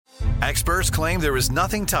Experts claim there is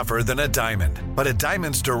nothing tougher than a diamond. But at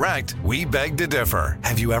Diamonds Direct, we beg to differ.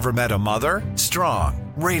 Have you ever met a mother? Strong,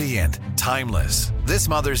 radiant, timeless. This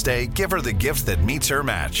Mother's Day, give her the gift that meets her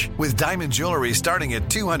match. With diamond jewelry starting at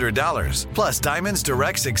 $200. Plus Diamonds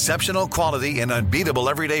Direct's exceptional quality and unbeatable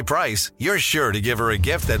everyday price, you're sure to give her a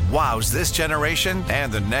gift that wows this generation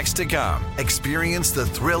and the next to come. Experience the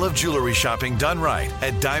thrill of jewelry shopping done right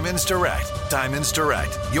at Diamonds Direct. Diamonds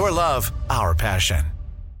Direct. Your love, our passion.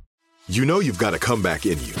 You know you've got a comeback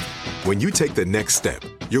in you. When you take the next step,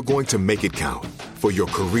 you're going to make it count. For your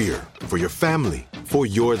career, for your family, for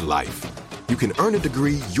your life. You can earn a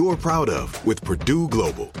degree you're proud of with Purdue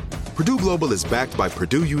Global. Purdue Global is backed by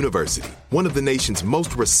Purdue University, one of the nation's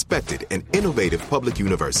most respected and innovative public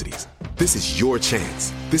universities. This is your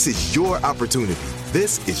chance. This is your opportunity.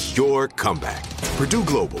 This is your comeback. Purdue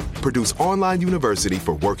Global, Purdue's online university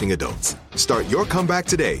for working adults. Start your comeback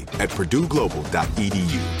today at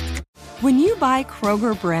purdueglobal.edu. When you buy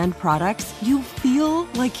Kroger brand products, you feel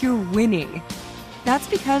like you're winning. That's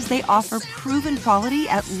because they offer proven quality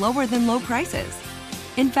at lower than low prices.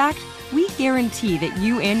 In fact, we guarantee that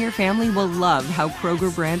you and your family will love how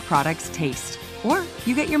Kroger brand products taste, or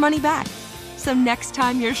you get your money back. So next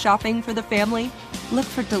time you're shopping for the family, look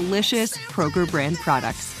for delicious Kroger brand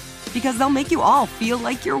products, because they'll make you all feel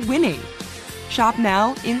like you're winning. Shop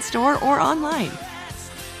now, in-store, or online.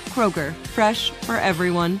 Kroger, fresh for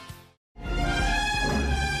everyone.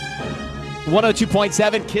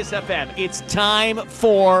 102.7 KISS FM. It's time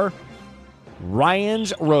for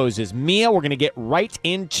Ryan's Roses. Mia, we're going to get right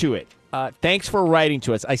into it. Thanks for writing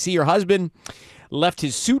to us. I see your husband left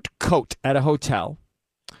his suit coat at a hotel.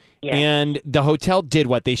 Yeah. And the hotel did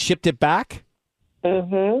what? They shipped it back?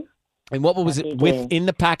 Mm-hmm. And what was it within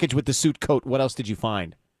the package with the suit coat? What else did you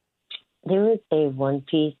find? There was a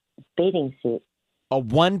one-piece bathing suit. A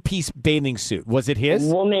one-piece bathing suit. Was it his?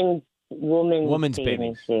 Woman's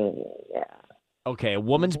bathing suit. Yeah. Okay, a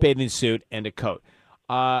woman's bathing suit and a coat.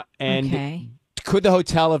 Could the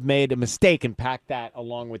hotel have made a mistake and packed that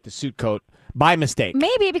along with the suit coat by mistake?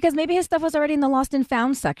 Maybe, because maybe his stuff was already in the lost and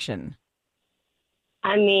found section.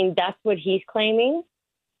 I mean, that's what he's claiming.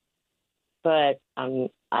 But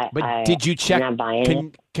did you check? I'm not buying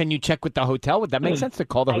it. Can you check with the hotel? Would that make sense to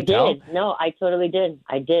call the I hotel? did. No, I totally did.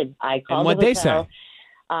 I did. I called and what'd the they hotel. say?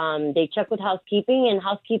 They checked with housekeeping, and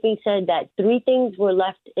housekeeping said that 3 things were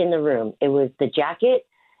left in the room. It was the jacket,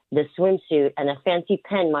 the swimsuit, and a fancy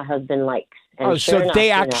pen my husband likes. And so enough, they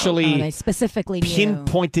actually they specifically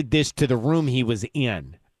pinpointed this to the room he was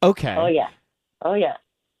in. Okay. Oh, yeah.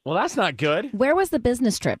 Well, that's not good. Where was the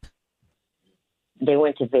business trip? They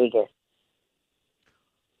went to Vegas.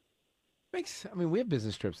 We have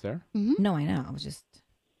business trips there. Mm-hmm. No, I know. I was just...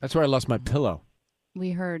 That's where I lost my pillow.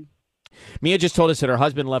 We heard. Mia just told us that her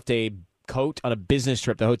husband left a coat on a business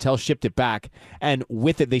trip. The hotel shipped it back, and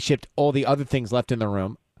with it, they shipped all the other things left in the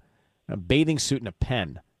room, a bathing suit and a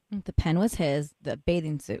pen. The pen was his. The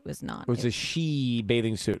bathing suit was not. It was a she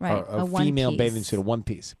bathing suit, right, a female bathing suit, a one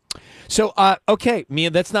piece. So, okay, Mia,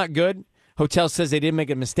 that's not good. Hotel says they didn't make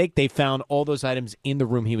a mistake. They found all those items in the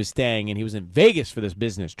room he was staying, and he was in Vegas for this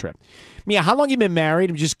business trip. Mia, how long have you been married?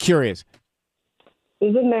 I'm just curious.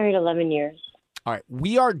 We've been married 11 years. All right,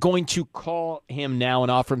 we are going to call him now and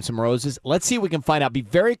offer him some roses. Let's see if we can find out. Be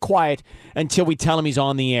very quiet until we tell him he's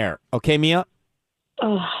on the air. Okay, Mia?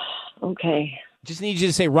 Oh, okay. Just need you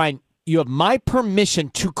to say, Ryan, you have my permission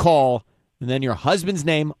to call, and then your husband's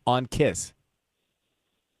name on KISS.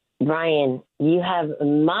 Ryan, you have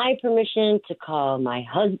my permission to call my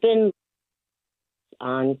husband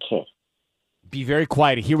on KISS. Be very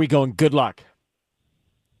quiet. Here we go, and good luck.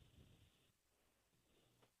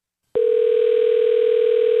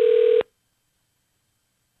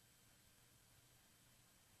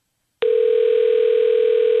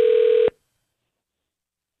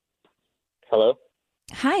 Hello?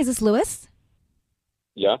 Hi, is this Lewis?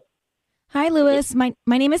 Yeah. Hi, Lewis. My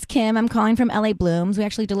name is Kim. I'm calling from LA Blooms. We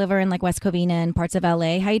actually deliver in West Covina and parts of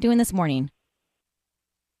LA. How you doing this morning?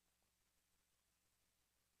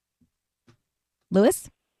 Lewis?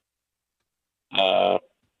 Am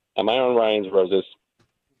I on Ryan's Roses?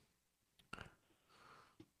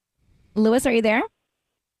 Lewis, are you there?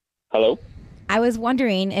 Hello? I was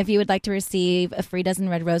wondering if you would like to receive a free dozen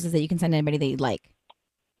red roses that you can send anybody that you'd like.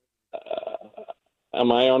 Am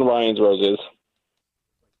I on Ryan's Roses?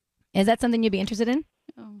 Is that something you'd be interested in?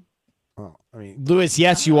 Oh, Lewis,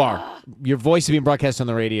 yes, you are. Your voice is being broadcast on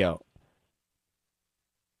the radio.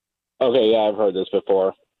 Okay, yeah, I've heard this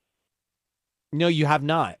before. No, you have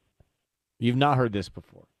not. You've not heard this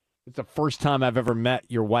before. It's the first time I've ever met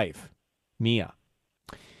your wife, Mia.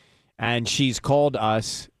 And she's called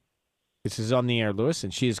us This is on the air, Lewis,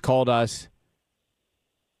 and she has called us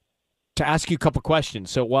to ask you a couple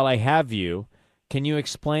questions. So while I have you, can you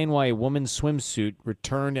explain why a woman's swimsuit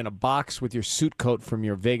returned in a box with your suit coat from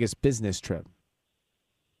your Vegas business trip?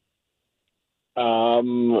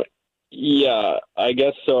 Yeah, I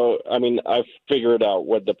guess so. I mean, I figured out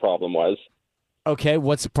what the problem was. Okay,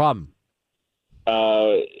 what's the problem?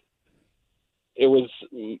 It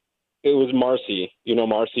was Marcy. You know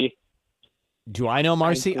Marcy? Do I know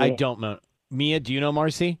Marcy? I I do. don't know. Mia, do you know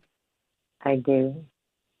Marcy? I do.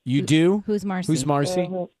 You do? Who's Marcy? Who's Marcy?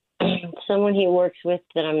 Someone he works with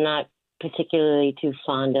that I'm not particularly too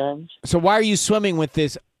fond of. So why are you swimming with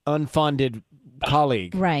this unfonded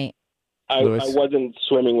colleague? Right. I Lewis? wasn't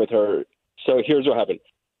swimming with her. So here's what happened.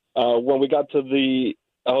 When we got to the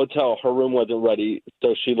hotel, her room wasn't ready,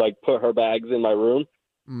 so she put her bags in my room.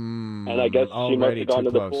 And I guess she must have gone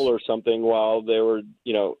to the pool or something while they were,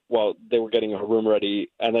 getting her room ready.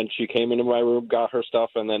 And then she came into my room, got her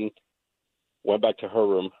stuff, and then went back to her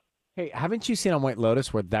room. Hey, haven't you seen on White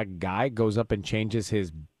Lotus where that guy goes up and changes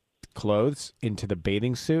his clothes into the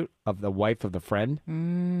bathing suit of the wife of the friend?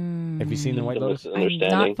 Have you seen the White Lotus? I'm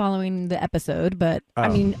not following the episode, but I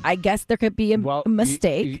mean, I guess there could be a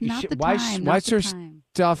mistake. Why's her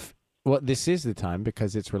stuff? Well, this is the time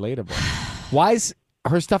because it's relatable. Why is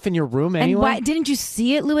her stuff in your room anyway? And why didn't you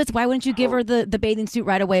see it, Lewis? Why wouldn't you give her the bathing suit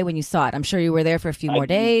right away when you saw it? I'm sure you were there for a few more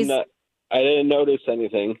days. I didn't notice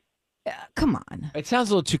anything. Come on. It sounds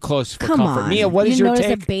a little too close for Come comfort. on. Mia, what you is your notice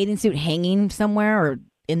take? a bathing suit hanging somewhere or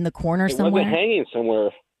in the corner It somewhere? wasn't hanging somewhere.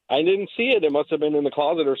 I didn't see it. It must have been in the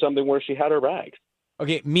closet or something where she had her bags.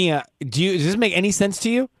 Okay, Mia, does this make any sense to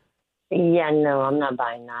you? Yeah, no, I'm not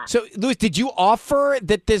buying that. So, Louis, did you offer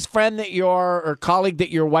that this friend that or colleague that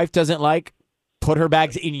your wife doesn't like put her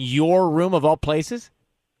bags in your room of all places?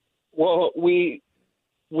 Well, we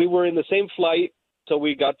were in the same flight, so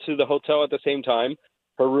we got to the hotel at the same time.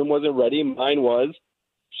 Her room wasn't ready. Mine was.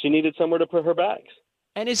 She needed somewhere to put her bags.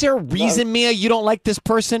 And is there a reason, Mia, you don't like this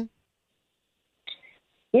person?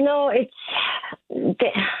 You know,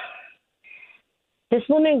 this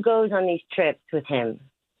woman goes on these trips with him,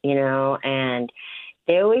 and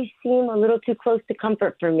they always seem a little too close to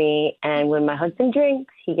comfort for me. And when my husband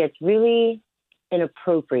drinks, he gets really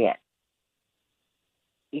inappropriate.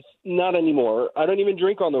 It's not anymore. I don't even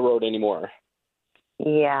drink on the road anymore.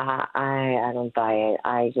 Yeah, I don't buy it.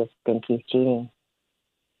 I just think he's cheating.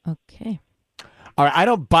 Okay. All right, I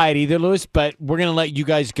don't buy it either, Louis, but we're going to let you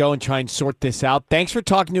guys go and try and sort this out. Thanks for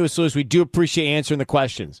talking to us, Louis. We do appreciate answering the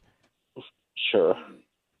questions. Sure.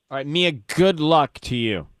 All right, Mia, good luck to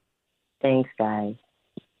you. Thanks, guys.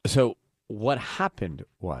 So what happened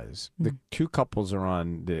was the two couples are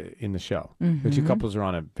in the show. The two couples are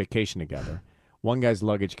on a vacation together. One guy's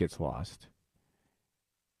luggage gets lost.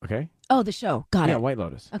 Okay? Oh, the show. Got it. Yeah, White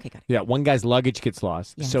Lotus. Okay, got it. Yeah, one guy's luggage gets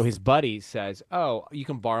lost. Yes. So his buddy says, oh, you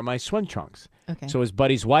can borrow my swim trunks. Okay. So his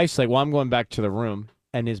buddy's wife's like, well, I'm going back to the room.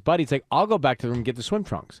 And his buddy's like, I'll go back to the room and get the swim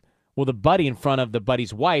trunks. Well, the buddy in front of the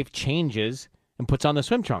buddy's wife changes and puts on the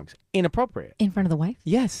swim trunks. Inappropriate. In front of the wife?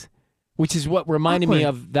 Yes. Which is what reminded me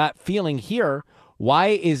of that feeling here. Why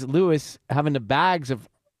is Lewis having the bags of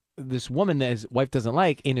this woman that his wife doesn't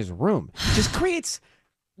like in his room? It just creates...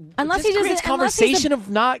 Unless he creates doesn't, conversation of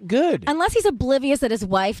not good. Unless he's oblivious that his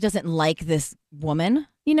wife doesn't like this woman,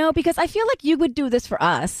 because I feel like you would do this for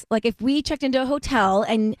us. Like if we checked into a hotel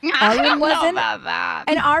and our room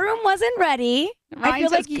wasn't ready, I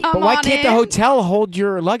feel like But why can't the hotel hold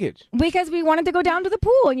your luggage? because we wanted to go down to the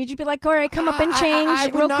pool and you'd just be like, all right, come up and change I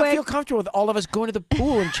would real not quick. feel comfortable with all of us going to the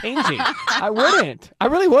pool and changing. I wouldn't. I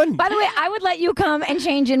really wouldn't. By the way, I would let you come and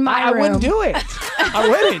change in my I room. wouldn't do it. I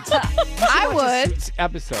wouldn't. I would. This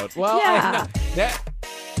episode. Well, Yeah. that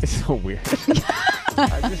it's so weird.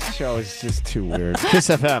 This show is just too weird. Kiss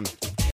FM.